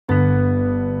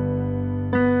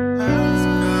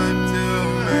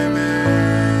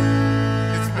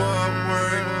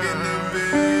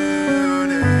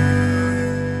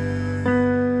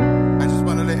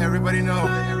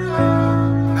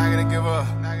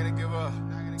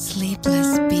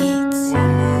Sleepless Beats.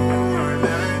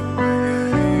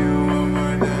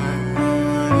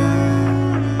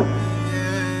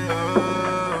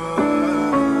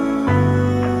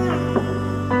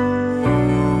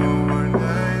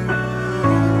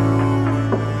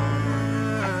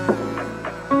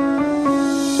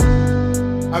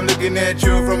 I'm looking at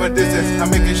you from a distance,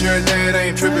 I'm making sure that I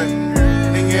ain't tripping.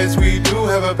 And yes, we do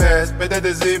have a past, but that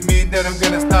doesn't mean that I'm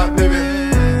gonna stop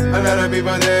living. A lot of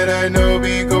people that I know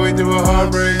be going through a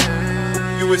heartbreak.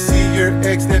 You would see your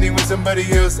ex standing with somebody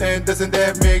else, and doesn't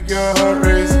that make your heart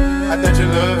race? I thought your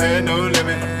love had no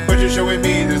limit, but you're showing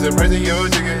me there's a price in your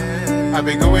ticket. I've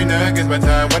been going against my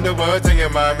time, wonder what's on your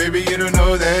mind, baby, you don't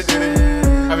know that, did it?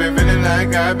 I've been feeling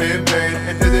like I've been played,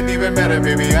 it doesn't even matter,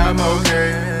 baby, I'm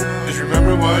okay. Just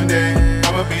remember one day,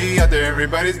 I'ma be out there,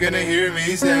 everybody's gonna hear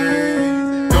me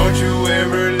say, don't you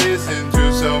ever listen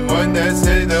to someone that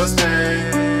says they'll stay.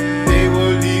 They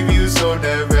will leave you so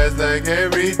damn fast, like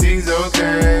everything's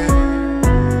okay.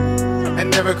 And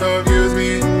never confuse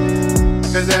me,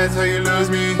 cause that's how you lose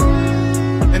me.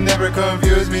 And never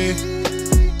confuse me,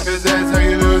 cause that's how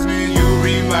you lose me. You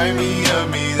remind me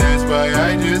of me, that's why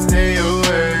I just stay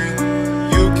away.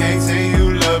 You can't say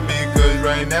you love me, cause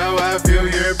right now I feel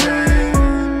your pain.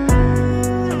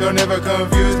 Don't ever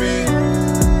confuse me,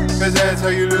 cause that's how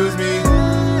you lose me.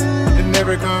 And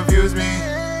never confuse me,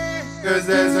 cause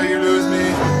that's how you lose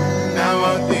me. Now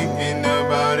I'm thinking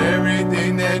about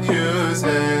everything that you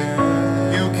say.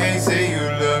 You can't say you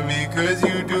love me, cause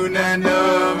you do not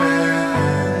know me.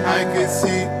 I could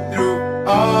see through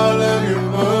all of your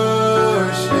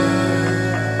bullshit.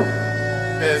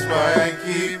 That's why I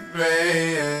keep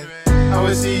playing. I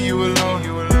would see you alone,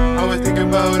 I would think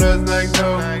about us like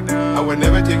no. I would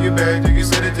never take you back, you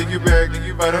said it, take you back,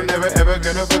 but I'm never ever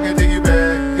gonna fucking take you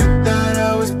back. You thought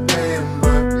I was playing,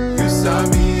 but you saw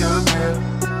me up here.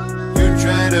 You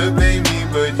tried to pay me,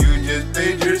 but you just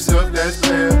paid yourself, that's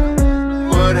fair.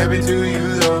 What happened to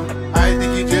you though? I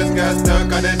think you just got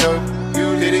stuck on the dope. You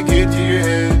let it get to your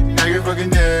head, now you're fucking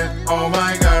dead. Oh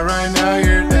my god, right now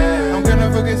you're dead. I'm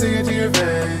gonna fucking say it to your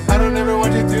face. I don't ever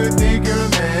want you to think you're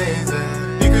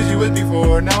amazing, because you was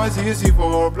before, now I see a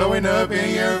C4 blowing up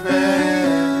in your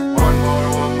face.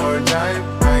 One more time,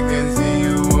 I can see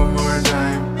you one more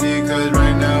time. Because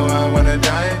right now I wanna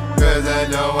die, cause I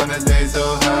don't wanna stay so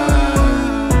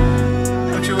high.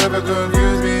 Don't you ever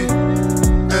confuse me,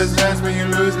 cause that's when you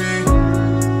lose me.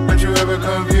 Don't you ever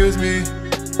confuse me,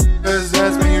 cause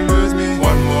that's when you lose me.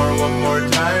 One more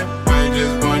time, I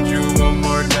just want you one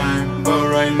more time. But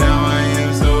right now I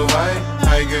am so high,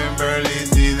 I can barely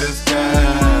see the sky.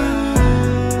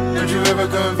 Don't you ever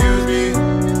confuse me,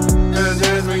 cause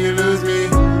that's when you lose me.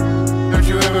 Don't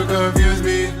you ever confuse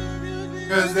me,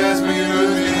 cause that's when you